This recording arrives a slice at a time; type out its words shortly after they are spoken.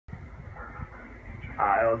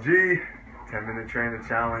ILG, 10-minute trainer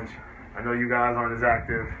challenge. I know you guys aren't as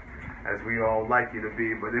active as we all like you to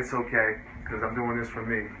be, but it's okay because I'm doing this for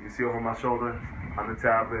me. You see over my shoulder on the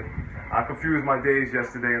tablet. I confused my days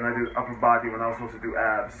yesterday and I did upper body when I was supposed to do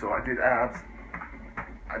abs. So I did abs.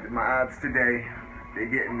 I did my abs today. They're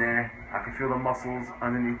getting there. I can feel the muscles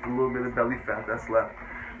underneath, a little bit of belly fat that's left,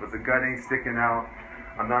 but the gut ain't sticking out.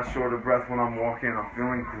 I'm not short of breath when I'm walking. I'm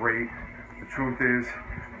feeling great. The truth is,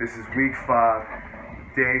 this is week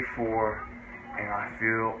 5, day 4, and I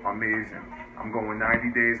feel amazing. I'm going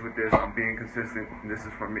 90 days with this. I'm being consistent, and this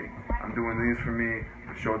is for me. I'm doing these for me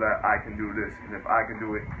to show that I can do this, and if I can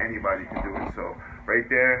do it, anybody can do it. So right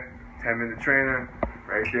there, 10-minute trainer.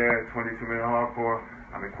 Right there, 22-minute hardcore.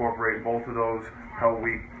 I'm incorporating both of those. Hell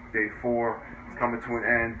week, day 4. It's coming to an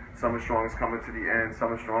end. Summer Strong is coming to the end.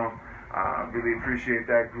 Summer Strong. Really appreciate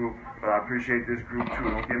that group, but I appreciate this group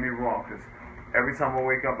too. Don't get me wrong, because every time I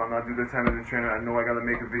wake up, I'm not do the 10-minute trainer. I know I got to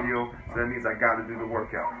make a video, so that means I got to do the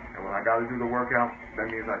workout. And when I got to do the workout,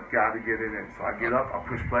 that means I got to get it in. So I get up, I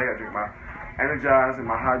push play, I drink my Energize and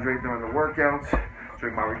my Hydrate during the workouts,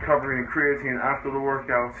 drink my recovery and creatine after the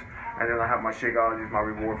workouts, and then I have my Shakeology as my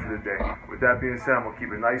reward for the day. With that being said, I'm going to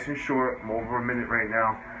keep it nice and short. I'm over a minute right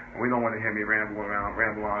now. We don't want to hear me ramble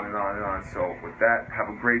on and on and on. So with that, have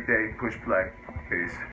a great day. Push play. Peace.